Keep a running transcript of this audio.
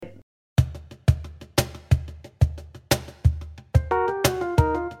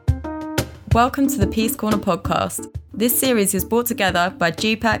Welcome to the Peace Corner podcast. This series is brought together by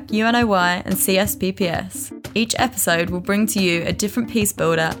GPAC, UNOY and CSPPS. Each episode will bring to you a different peace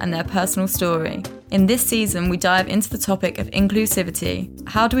builder and their personal story. In this season, we dive into the topic of inclusivity.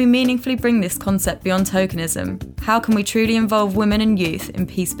 How do we meaningfully bring this concept beyond tokenism? How can we truly involve women and youth in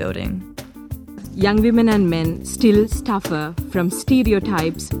peace building? Young women and men still suffer from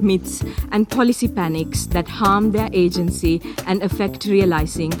stereotypes, myths, and policy panics that harm their agency and affect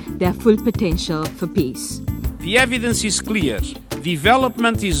realizing their full potential for peace. The evidence is clear.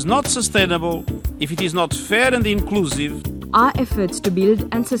 Development is not sustainable if it is not fair and inclusive. Our efforts to build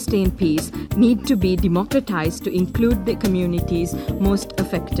and sustain peace need to be democratized to include the communities most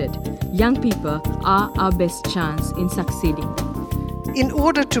affected. Young people are our best chance in succeeding. In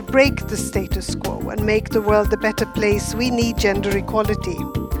order to break the status quo and make the world a better place, we need gender equality.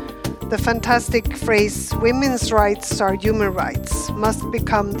 The fantastic phrase, women's rights are human rights, must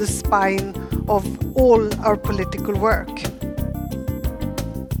become the spine of all our political work.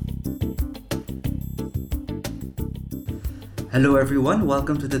 Hello everyone,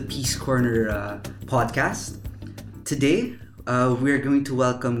 welcome to the Peace Corner podcast. Today, we are going to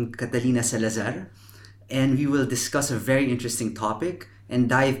welcome Catalina Salazar, and we will discuss a very interesting topic and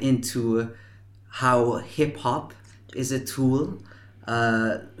dive into how hip-hop is a tool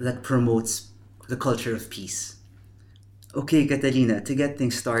that promotes the culture of peace. Okay, Catalina, to get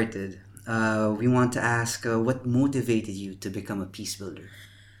things started, we want to ask what motivated you to become a peace builder?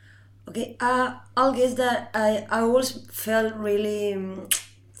 Okay, I'll guess that I always felt really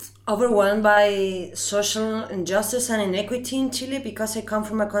overwhelmed by social injustice and inequity in Chile because I come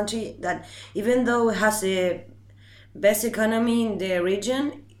from a country that, even though it has the best economy in the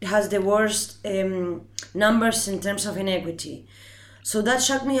region, it has the worst numbers in terms of inequity. So that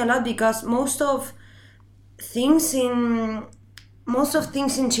shocked me a lot because most of things in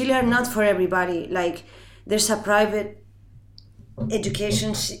Chile are not for everybody. Like, there's a private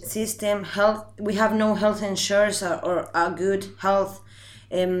education system, health. We have no health insurance or a good health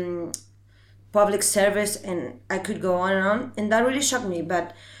public service, and I could go on, and that really shocked me.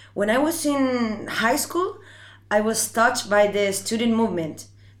 But when I was in high school, I was touched by the student movement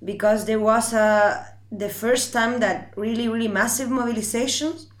because there was the first time that really massive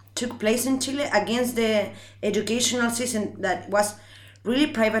mobilizations took place in Chile against the educational system that was really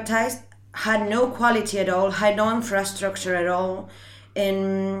privatized, had no quality at all, had no infrastructure at all,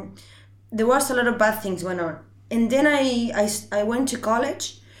 and there was a lot of bad things going on. And then I went to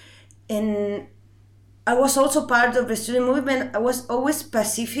college, and I was also part of the student movement. I was always a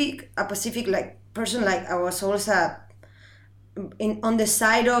pacific like person. Like, I was always on the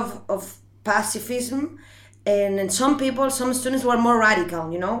side of pacifism, and some students were more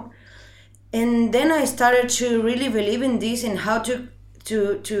radical, you know. And then I started to really believe in this and how to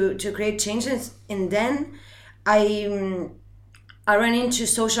create changes. And then I ran into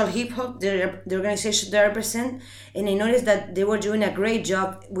Social Hip Hop, the organization that I represent, and I noticed that they were doing a great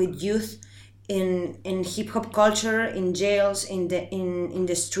job with youth in hip hop culture, in jails, in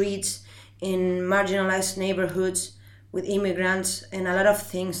the streets, in marginalized neighborhoods, with immigrants, and a lot of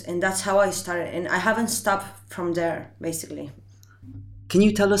things. And that's how I started, and I haven't stopped from there, basically. Can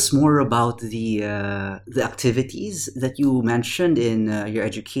you tell us more about the activities that you mentioned in your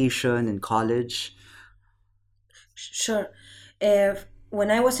education in college? Sure. When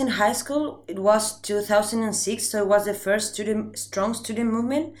I was in high school, it was 2006, so it was the first strong student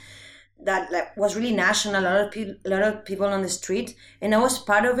movement that was really national. A lot of people on the street, and I was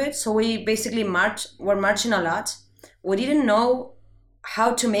part of it. So we basically were marching a lot. We didn't know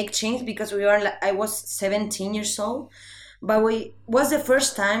how to make change because I was 17 years old, but was the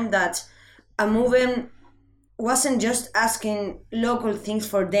first time that a movement wasn't just asking local things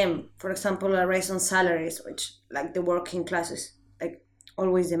for them. For example, a raise on salaries, which like the working classes like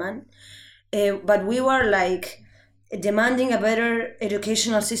always demand. But we were like demanding a better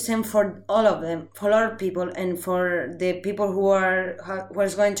educational system for all of them, for a lot of people, and for the people who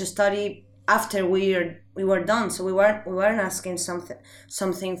was going to study after we were done. So we weren't asking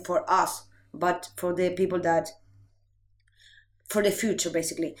something for us, but for the people for the future,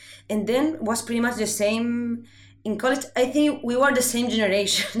 basically. And then was pretty much the same in college. I think we were the same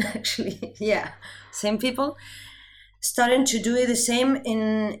generation, actually. Yeah, same people starting to do the same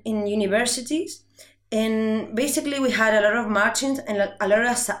in universities. And basically we had a lot of marchings and a lot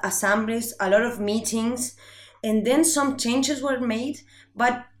of assemblies, a lot of meetings, and then some changes were made.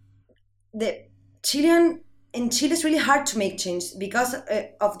 But in Chile it's really hard to make change because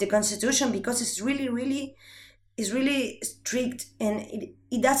of the constitution, because it's really is really strict, and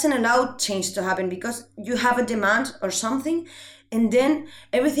it doesn't allow change to happen, because you have a demand or something, and then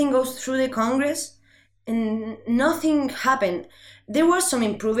everything goes through the Congress and nothing happened. There was some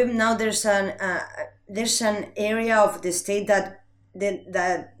improvement. Now there's an area of the state that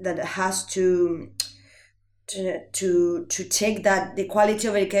has to check that the quality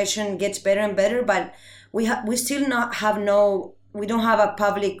of education gets better and better, but we still not have no we don't have a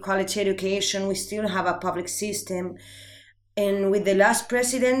public quality education. We still have a public system, and with the last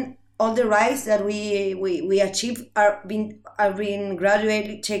president, all the rights that we achieved are being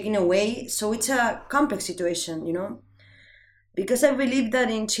gradually taken away. So it's a complex situation, because I believe that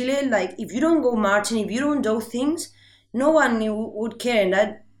in Chile, like, if you don't go marching, if you don't do things, no one would care,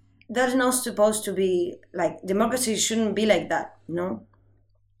 and that's not supposed to be like. Democracy shouldn't be like that,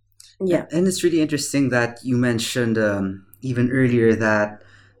 Yeah. And it's really interesting that you mentioned even earlier that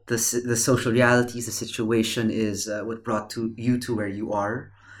the social realities, the situation is what brought you to where you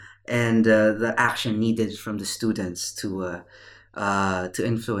are, and the action needed from the students to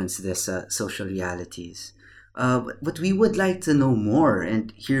influence this social realities. But we would like to know more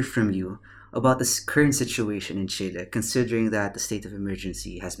and hear from you about this current situation in Chile, considering that the state of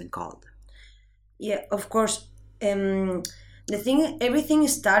emergency has been called. Yeah, of course. Everything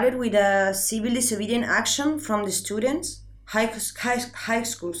started with a civil disobedient action from the students, high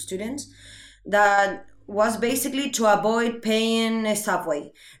school students, that was basically to avoid paying a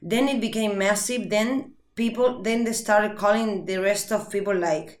subway. Then it became massive. Then they started calling the rest of people,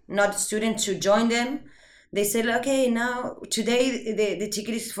 like not students, to join them. They said, okay, now today the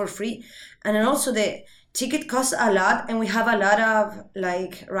ticket is for free, and then also the ticket costs a lot, and we have a lot of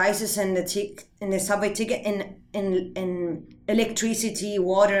like rises in the subway ticket, and electricity,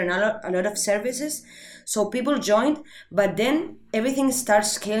 water, and a lot of services. So people joined, but then everything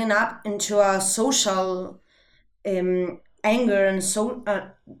starts scaling up into a social anger, and so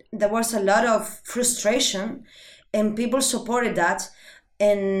there was a lot of frustration, and people supported that,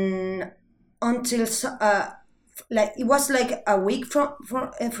 and until like it was like a week from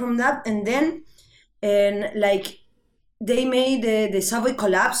that, and then like they made the subway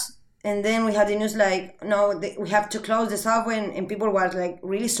collapse, and then we had the news like, no, we have to close the subway, and people were like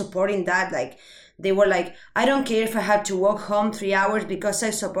really supporting that. Like they were like, I don't care if I had to walk home 3 hours, because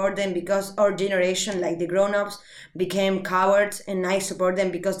I support them, because our generation, like the grown-ups, became cowards, and I support them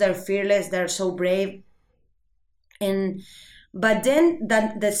because they're fearless, they're so brave. But then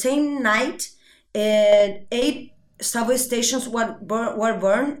the same night, 8 subway stations were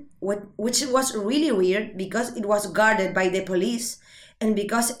burned, which was really weird, because it was guarded by the police, and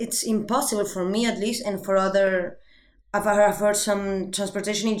because it's impossible for me, at least, and for other. I've heard some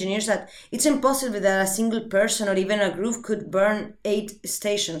transportation engineers that it's impossible that a single person or even a group could burn 8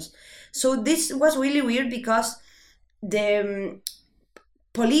 stations. So this was really weird, because the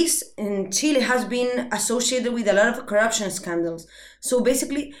police in Chile has been associated with a lot of corruption scandals. So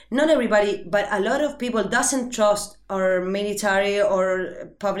basically, not everybody, but a lot of people doesn't trust our military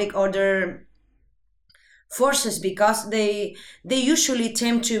or public order forces, because they usually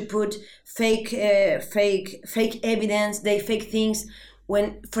tend to put fake evidence, they fake things.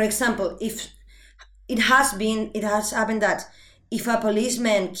 When, for example, if it has happened that if a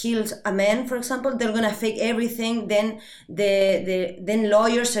policeman kills a man, for example, they're gonna fake everything. Then then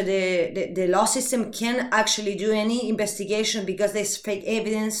lawyers or the law system can't actually do any investigation, because there's fake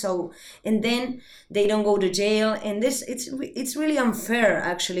evidence. So, and then they don't go to jail. And it's really unfair,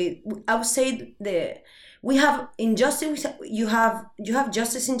 actually. I would say we have injustice. You have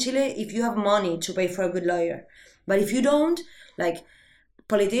justice in Chile if you have money to pay for a good lawyer, but if you don't, like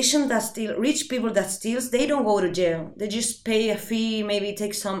politicians that steal, rich people that steals, they don't go to jail. They just pay a fee, maybe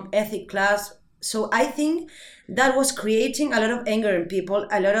take some ethic class. So I think that was creating a lot of anger in people,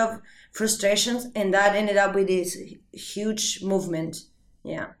 a lot of frustrations, and that ended up with this huge movement.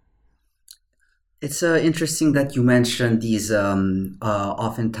 Yeah. It's interesting that you mentioned these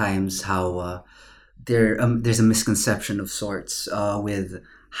oftentimes how there's a misconception of sorts with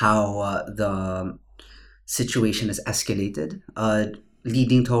how the situation has escalated,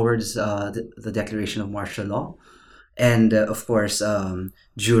 leading towards the declaration of martial law, and of course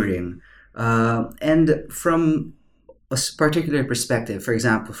during. And from a particular perspective, for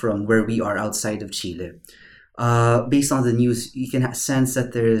example, from where we are outside of Chile, based on the news, you can sense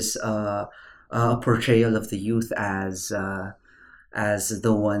that there's a portrayal of the youth as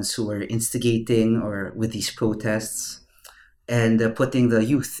the ones who were instigating or with these protests, and putting the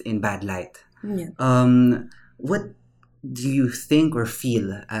youth in bad light. Yeah. What do you think or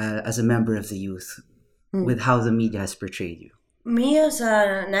feel as a member of the youth with how the media has portrayed you? Me as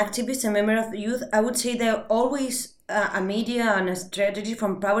an activist and member of the youth, I would say that always a media and a strategy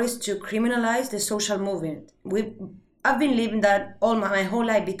from power is to criminalize the social movement. I've been living that all my whole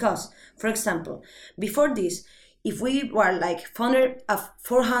life because, for example, before this, if we were like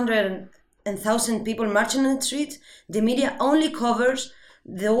 400,000 people marching on the street, the media only covers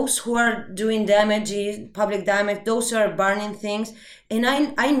those who are doing damages, public damage, those who are burning things. And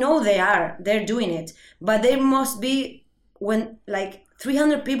I know they're doing it, but there must be when like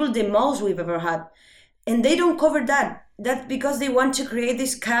 300 people, the most we've ever had. And they don't cover that. That's because they want to create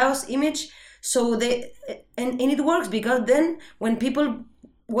this chaos image. So and it works because then when people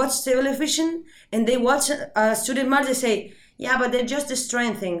watch television and they watch a student march, they say, yeah, but they're just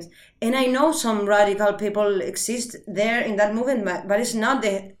destroying things. And I know some radical people exist there in that movement, but it's not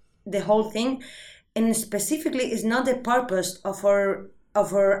the whole thing. And specifically, it's not the purpose of our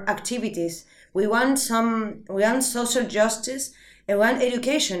activities. We want social justice and we want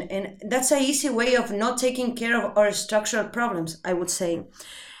education. And that's an easy way of not taking care of our structural problems, I would say.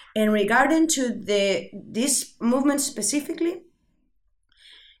 And regarding to this movement specifically,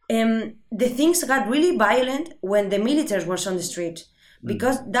 the things got really violent when the military was on the street,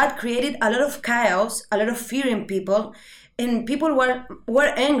 because that created a lot of chaos, a lot of fear in people, and people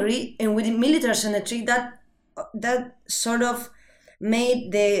were angry. And with the military on the street, that sort of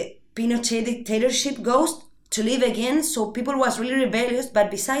made the Pinochet dictatorship ghost to live again. So people was really rebellious.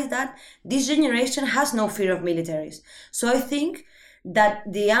 But besides that, this generation has no fear of militaries. So I think that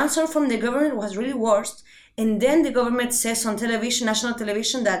the answer from the government was really worst. And then the government says on television, national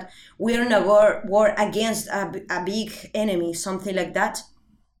television, that we are in a war against a big enemy, something like that.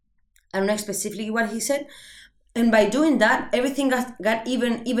 I don't know specifically what he said. And by doing that, everything got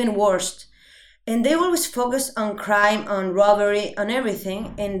even worse. And they always focus on crime, on robbery, on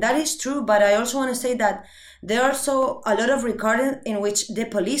everything. And that is true. But I also want to say that there are also a lot of recordings in which the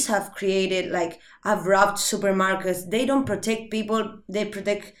police have created, like, have robbed supermarkets. They don't protect people. They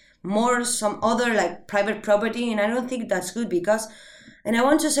protect more some other, like, private property. And I don't think that's good because, and I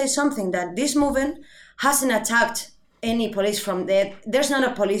want to say something, that this movement hasn't attacked any police from dead. There's not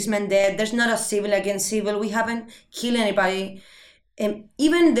a policeman dead. There's not a civil against civil. We haven't killed anybody. And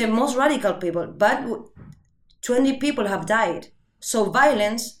even the most radical people, but 20 people have died. So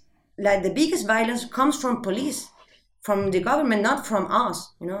violence, like the biggest violence, comes from police, from the government, not from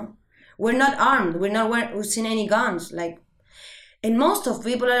us. We're not armed. We're not using any guns. And most of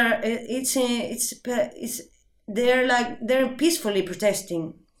people are. They're peacefully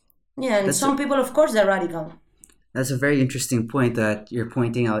protesting. Yeah, and some people, of course, they're radical. That's a very interesting point that you're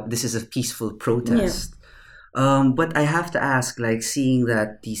pointing out. This is a peaceful protest. Yeah. But I have to ask, seeing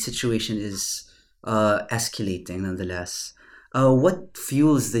that the situation is escalating nonetheless, what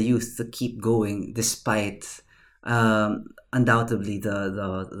fuels the youth to keep going despite undoubtedly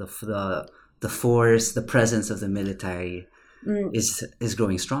the force, the presence of the military is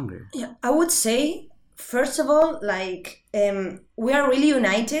growing stronger? Yeah, I would say, first of all, we are really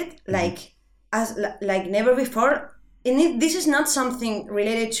united, as never before. And this is not something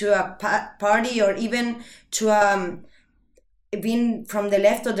related to a party or even to being from the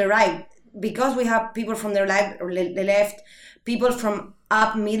left or the right, because we have people from the left, people from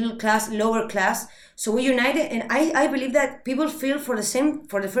up, middle class, lower class. So we're united, and I believe that people feel for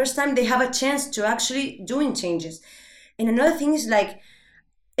the first time they have a chance to actually doing changes. And another thing is,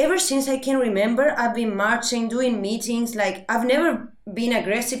 ever since I can remember, I've been marching, doing meetings. I've never been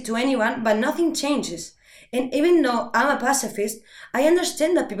aggressive to anyone, but nothing changes. And even though I'm a pacifist, I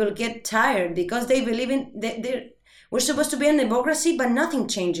understand that people get tired because they believe we're supposed to be a democracy, but nothing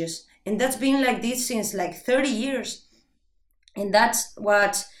changes. And that's been like this since 30 years. And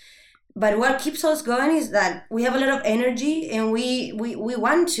but what keeps us going is that we have a lot of energy, and we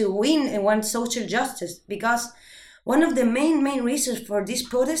want to win and want social justice, because one of the main reasons for this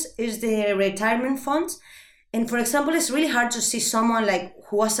protest is the retirement funds. And for example, it's really hard to see someone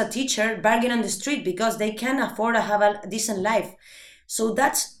who was a teacher begging on the street because they can't afford to have a decent life. So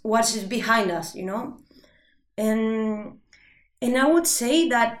that's what is behind us, And I would say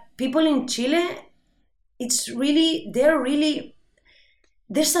that people in Chile,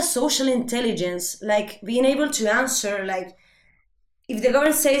 there's a social intelligence, being able to answer, if the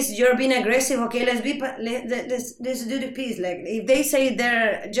government says you're being aggressive, okay, let's do the peace. If they say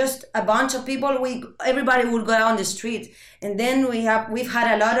they're just a bunch of people, everybody would go out on the street. And then we've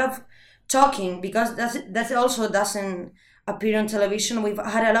had a lot of talking, because that also doesn't appear on television. We've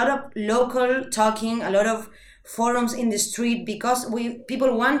had a lot of local talking, a lot of forums in the street, because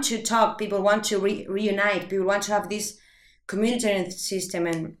people want to talk, people want to reunite, people want to have this communitarian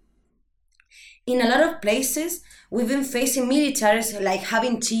system. in a lot of places, we've been facing militaries like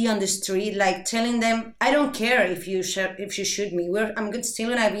having tea on the street, like telling them, "I don't care if you shoot me. Still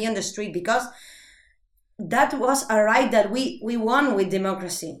gonna be on the street because that was a right that we won with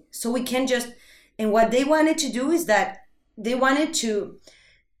democracy. So we can just." And what they wanted to do is that they wanted to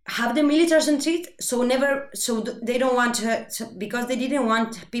have the militaries on street, they don't want because they didn't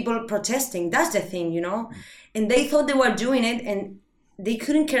want people protesting. That's the thing, and they thought they were doing it, and they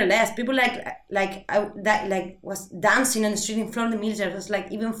couldn't care less. People was dancing on the street in front of the military. It was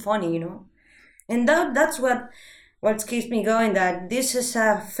like even funny, and that's what keeps me going. That this is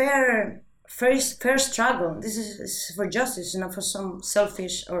a fair struggle. This is for justice, not for some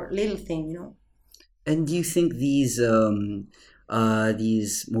selfish or little thing, And do you think these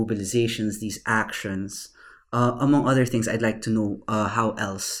mobilizations, these actions, among other things, I'd like to know how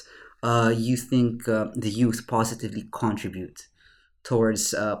else you think the youth positively contribute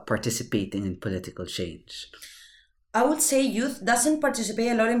towards participating in political change? I would say youth doesn't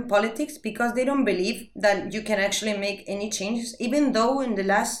participate a lot in politics because they don't believe that you can actually make any changes, even though in the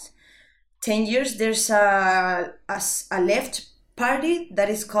last 10 years there's a left party that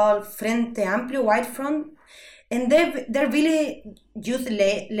is called Frente Amplio, White Front, and they're really youth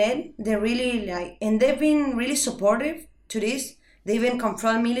led. They're really and they've been really supportive to this. They even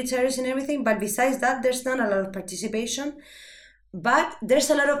confront militaries and everything, but besides that, there's not a lot of participation. But there's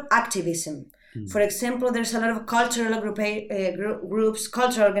a lot of activism. For example, there's a lot of cultural groups,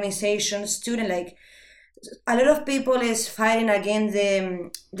 cultural organizations, a lot of people is fighting against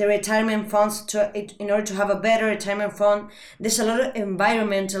the retirement funds in order to have a better retirement fund. There's a lot of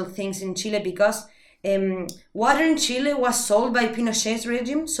environmental things in Chile because water in Chile was sold by Pinochet's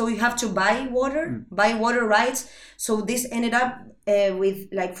regime, so you have to buy water rights. So this ended up with,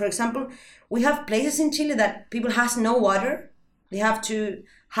 for example, we have places in Chile that people has no water. They have to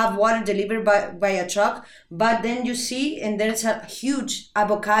have water delivered by a truck, but then you see, and there's a huge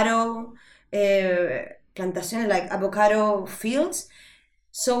avocado plantation, avocado fields.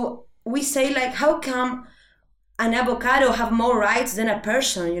 So we say, how come an avocado have more rights than a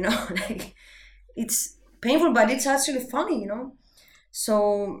person, it's painful, but it's actually funny,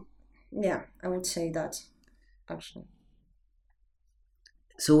 So, yeah, I would say that, actually.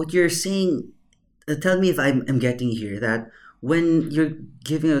 So what you're saying, tell me if I'm getting here, that when you're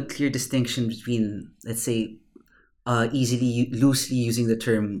giving a clear distinction between, let's say, loosely using the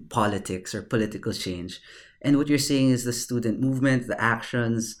term politics or political change, and what you're saying is the student movement, the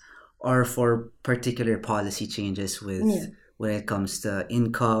actions are for particular policy changes when it comes to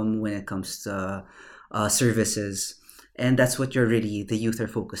income, when it comes to services, and that's what the youth are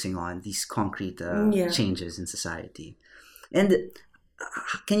focusing on, these concrete changes in society. And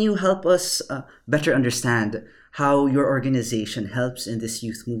can you help us better understand how your organization helps in this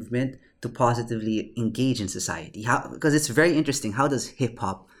youth movement to positively engage in society? Because it's very interesting. How does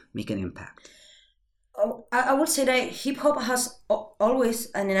hip-hop make an impact? I would say that hip-hop has always,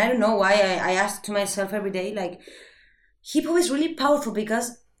 and I don't know why, I ask to myself every day, hip-hop is really powerful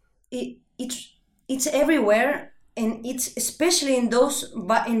because it's everywhere, and it's especially in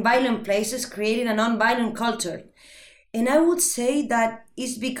violent places, creating a non-violent culture. And I would say that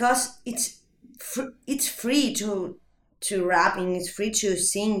it's because it's free to rapping, it's free to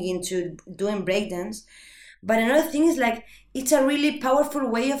singing, to doing breakdance. But another thing is it's a really powerful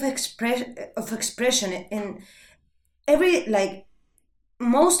way of expression. And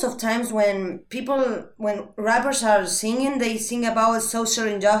most of times when rappers are singing, they sing about social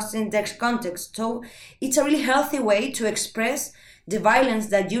injustice in their context. So it's a really healthy way to express the violence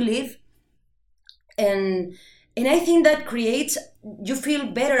that you live. And I think that you feel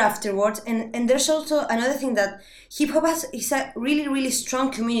better afterwards. And there's also another thing, that hip-hop is a really, really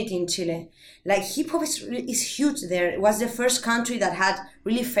strong community in Chile. Hip-hop is huge there. It was the first country that had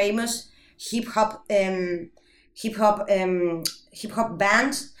really famous hip-hop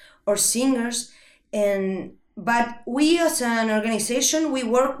bands or singers. But we as an organization,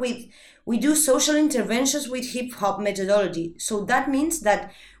 we do social interventions with hip-hop methodology. So that means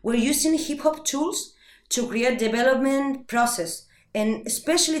that we're using hip-hop tools to create development process, and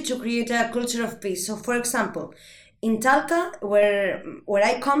especially to create a culture of peace. So, for example, in Talca, where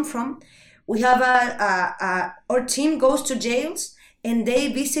I come from, we have our team goes to jails and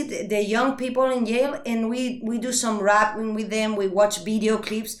they visit the young people in jail, and we do some rapping with them. We watch video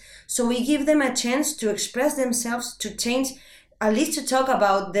clips, so we give them a chance to express themselves, to change, at least to talk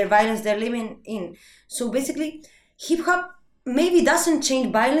about the violence they're living in. So basically, hip hop maybe doesn't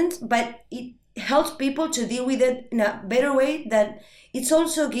change violence, but it helps people to deal with it in a better way. That it's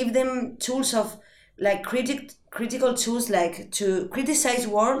also give them tools of critical tools, to criticize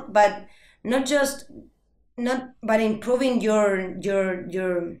world, but not but improving your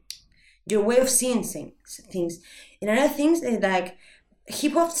way of seeing things. And another things is like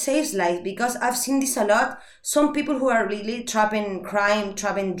hip hop saves lives, because I've seen this a lot. Some people who are really trapped in crime,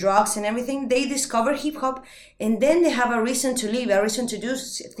 trapped in drugs and everything, they discover hip hop, and then they have a reason to live, a reason to do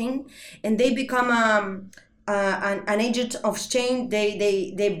thing, and they become an agent of change.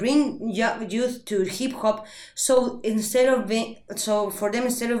 They bring youth to hip hop. So for them,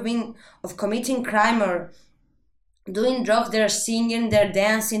 instead of committing crime or doing drugs, they're singing, they're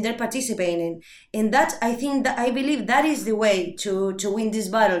dancing, they're participating. And that, I believe that is the way to win this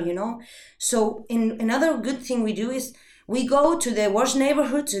battle, you know. So another good thing we do is we go to the worst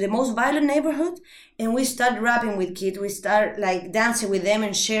neighborhood, to the most violent neighborhood, and we start rapping with kids. We start like dancing with them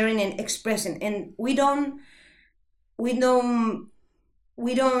and sharing and expressing. And we don't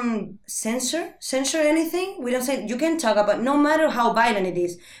censor anything. We don't say you can talk about, no matter how violent it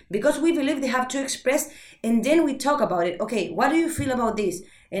is, because we believe they have to express, and then we talk about it. Okay, what do you feel about this?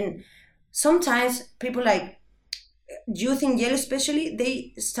 And sometimes people like youth in Yale especially,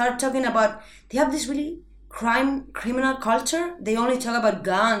 they start talking about, they have this really criminal culture. They only talk about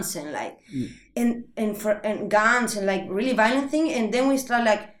guns and like and guns and like really violent thing. And then we start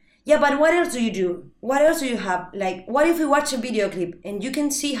like, yeah, but what else do you do? What else do you have? Like, what if we watch a video clip? And you can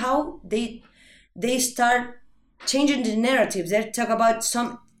see how they start changing the narratives. They talk about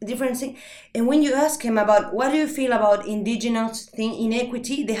some different thing. And when you ask them about what do you feel about indigenous thing,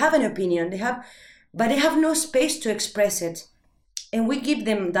 inequity, they have an opinion. But they have no space to express it. And we give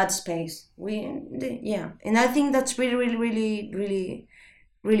them that space. And I think that's really, really, really, really,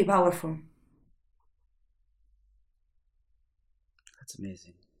 really powerful. That's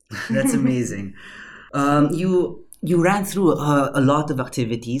amazing. That's amazing. You ran through a lot of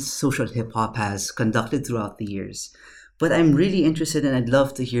activities social hip hop has conducted throughout the years, but I'm really interested, and I'd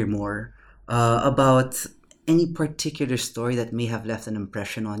love to hear more about any particular story that may have left an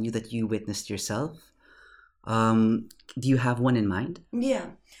impression on you that you witnessed yourself. Do you have one in mind? Yeah,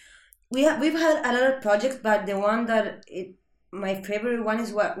 we've had a lot of projects, but the one my favorite one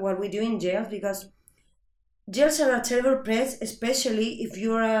is what we do in jails, because jails are a terrible place, especially if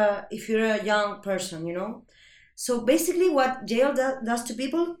you're a young person, you know. So basically, what jail does to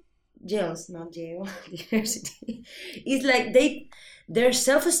people, jails, not jail, university, is like their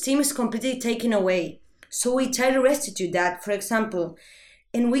self-esteem is completely taken away. So we try to restitute that, for example,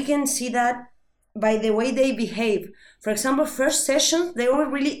 and we can see that by the way they behave. For example, first sessions, they were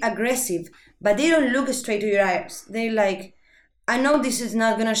really aggressive, but they don't look straight to your eyes. They're like, I know this is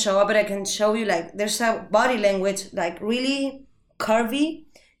not gonna show up, but I can show you, like, there's a body language, like, really curvy,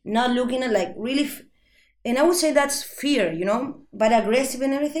 not looking at, like, really, and I would say that's fear, you know, but aggressive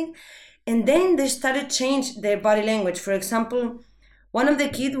and everything. And then they started change their body language. For example, one of the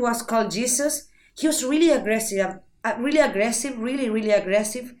kids was called Jesus. He was really aggressive, really, really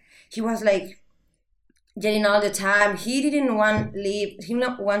aggressive. He was, like, yelling all the time. He didn't want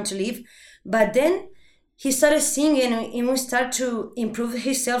to leave, but then he started singing, and we start to improve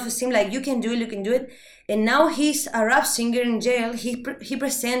his self-esteem. Like, you can do it. And now he's a rap singer in jail. He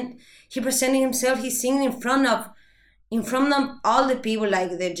presenting himself. He's singing in front of all the people,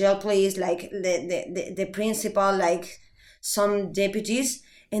 like the jail police, like the principal, like some deputies,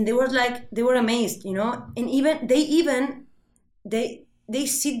 and they were amazed, you know. And they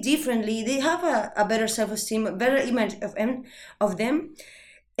see differently. They have a better self-esteem, a better image of them.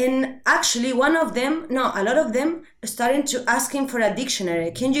 And actually, a lot of them started to ask him for a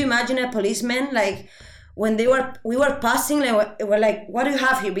dictionary. Can you imagine a policeman, like, when we were passing, like, we're like, what do you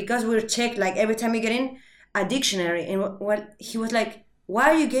have here? Because we're checked, like, every time you get in, a dictionary. And he was like,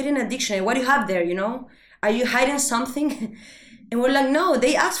 why are you getting a dictionary? What do you have there, you know? Are you hiding something? And we're like, no,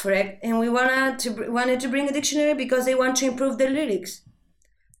 they asked for it. And we wanted to bring a dictionary because they want to improve their lyrics.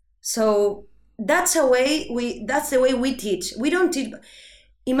 So that's the way we teach. We don't teach.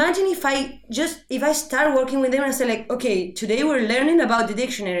 Imagine if I start working with them and say, like, okay, today we're learning about the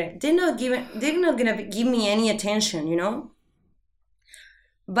dictionary. They're not gonna give me any attention, you know.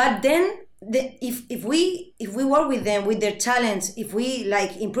 But then if we work with them, with their talents, if we,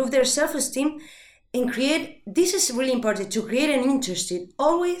 like, improve their self-esteem and this is really important, to create an interest.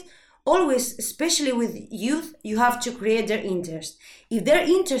 Always, especially with youth, you have to create their interest. If they're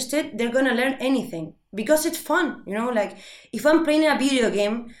interested, they're gonna learn anything because it's fun, you know. Like, if I'm playing a video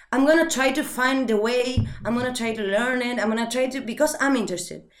game, I'm gonna try to find the way. I'm gonna try to learn it. Because I'm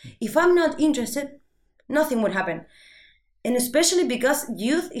interested. If I'm not interested, nothing would happen. And especially because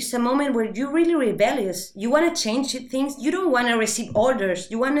youth is a moment where you're really rebellious. You wanna change things. You don't wanna receive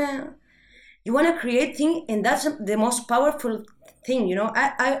orders. You wanna create things, and that's the most powerful thing, you know.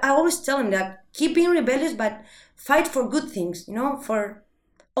 I always tell them that keep being rebellious, but fight for good things, you know, for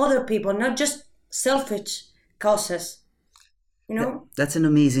other people, not just selfish causes, you know. That's an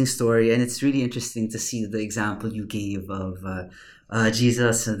amazing story, and it's really interesting to see the example you gave of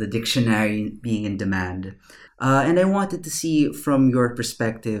Jesus and the dictionary being in demand. And I wanted to see from your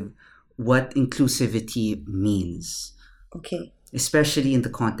perspective what inclusivity means. Okay. Especially in the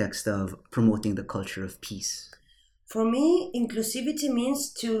context of promoting the culture of peace. For me, inclusivity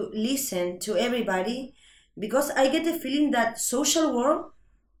means to listen to everybody, because I get the feeling that social world,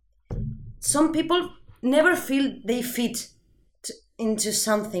 some people never feel they fit into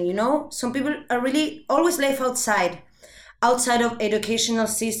something, you know. Some people are really always left outside of educational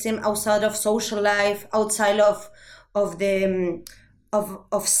system, outside of social life, outside of the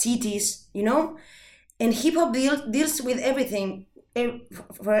of cities, you know. And hip hop deals with everything,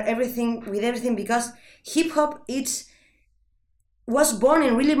 because hip hop was born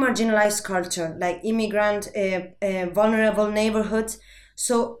in really marginalized culture, like immigrant, vulnerable neighborhoods.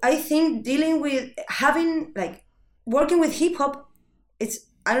 So I think working with hip hop, it's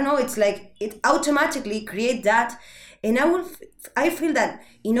like it automatically create that. And I feel that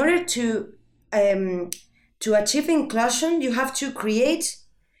in order to achieve inclusion, you have to create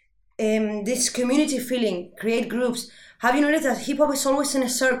this community feeling, create groups. Have you noticed that hip hop is always in a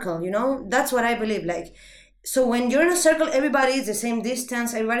circle, you know? That's what I believe. Like, so when you're in a circle, everybody is the same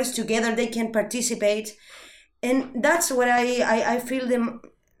distance, everybody's together, they can participate. And that's what I feel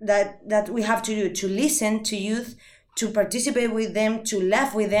that we have to do, to listen to youth, to participate with them, to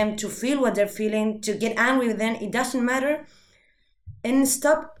laugh with them, to feel what they're feeling, to get angry with them. It doesn't matter. And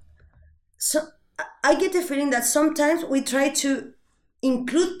stop. So I get the feeling that sometimes we try to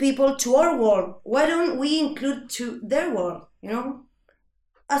include people to our world. Why don't we include to their world, you know,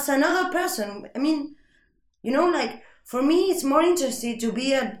 as another person? I mean, you know, like, for me, it's more interesting to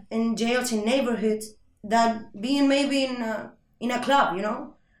be in jails in neighborhoods than being maybe in a club, you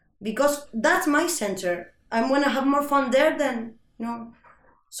know, because that's my center. I'm gonna have more fun there than, you know.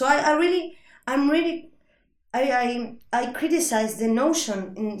 So I criticize the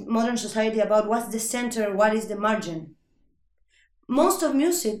notion in modern society about what's the center, what is the margin. Most of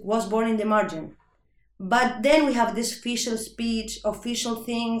music was born in the margin, but then we have this official speech, official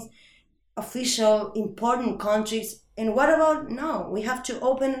things, official important countries. And what about now? We have to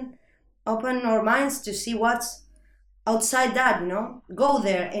open our minds to see what's outside that, you know. Go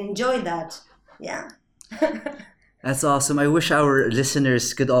there, enjoy that. Yeah. That's awesome. I wish our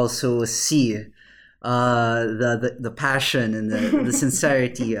listeners could also see the passion and the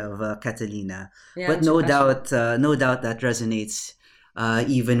sincerity of Catalina. Yeah, but no doubt that resonates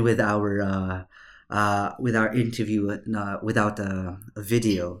even with our interview without a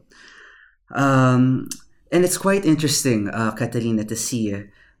video. And it's quite interesting, Catalina, to see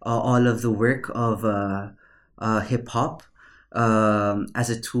all of the work of hip hop as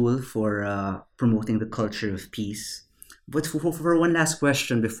a tool for promoting the culture of peace. But for one last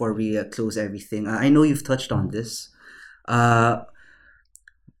question before we close everything, I know you've touched on this, but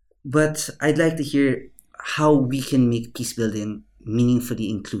I'd like to hear how we can make peace building meaningfully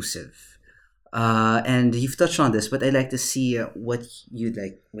inclusive. And you've touched on this, but I'd like to see what you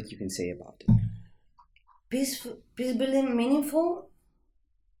can say about it. Peace building meaningful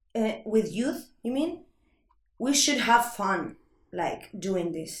with youth, you mean? We should have fun, like,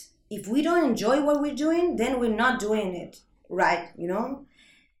 doing this. If we don't enjoy what we're doing, then we're not doing it right, you know?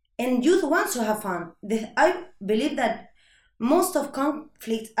 And youth wants to have fun. I believe that most of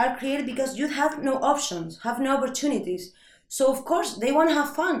conflicts are created because youth have no options, have no opportunities. So of course they want to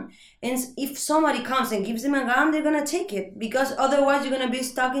have fun. And if somebody comes and gives them a gun, they're gonna take it, because otherwise you're gonna be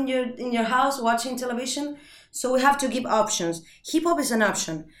stuck in your house watching television. So we have to give options. Hip hop is an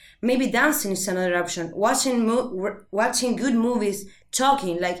option. Maybe dancing is another option. Watching good movies,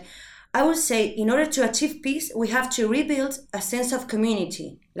 talking. Like, I would say, in order to achieve peace, we have to rebuild a sense of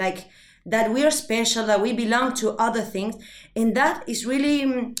community, like that we are special, that we belong to other things, and that is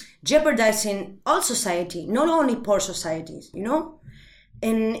really jeopardizing all society, not only poor societies, you know.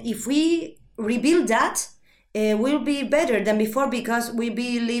 And if we rebuild that, we'll be better than before, because we'll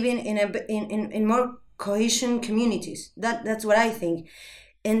be living in more cohesion communities. That's what I think.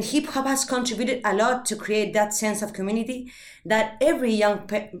 And hip hop has contributed a lot to create that sense of community that every young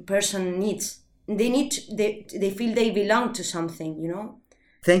person needs. They feel they belong to something, you know.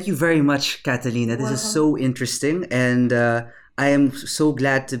 Thank you very much, Catalina. This is so interesting, and I am so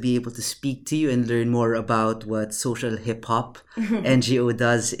glad to be able to speak to you and learn more about what Social Hip Hop NGO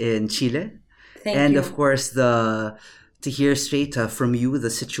does in Chile. Thank you. Of course, the to hear straight from you the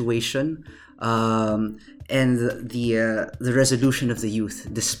situation and the resolution of the youth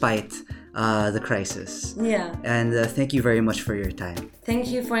despite the crisis. Yeah. And thank you very much for your time. Thank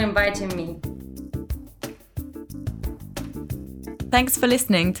you for inviting me. Thanks for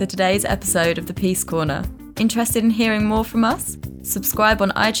listening to today's episode of the Peace Corner. Interested in hearing more from us? Subscribe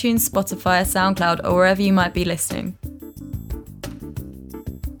on iTunes, Spotify, SoundCloud, or wherever you might be listening.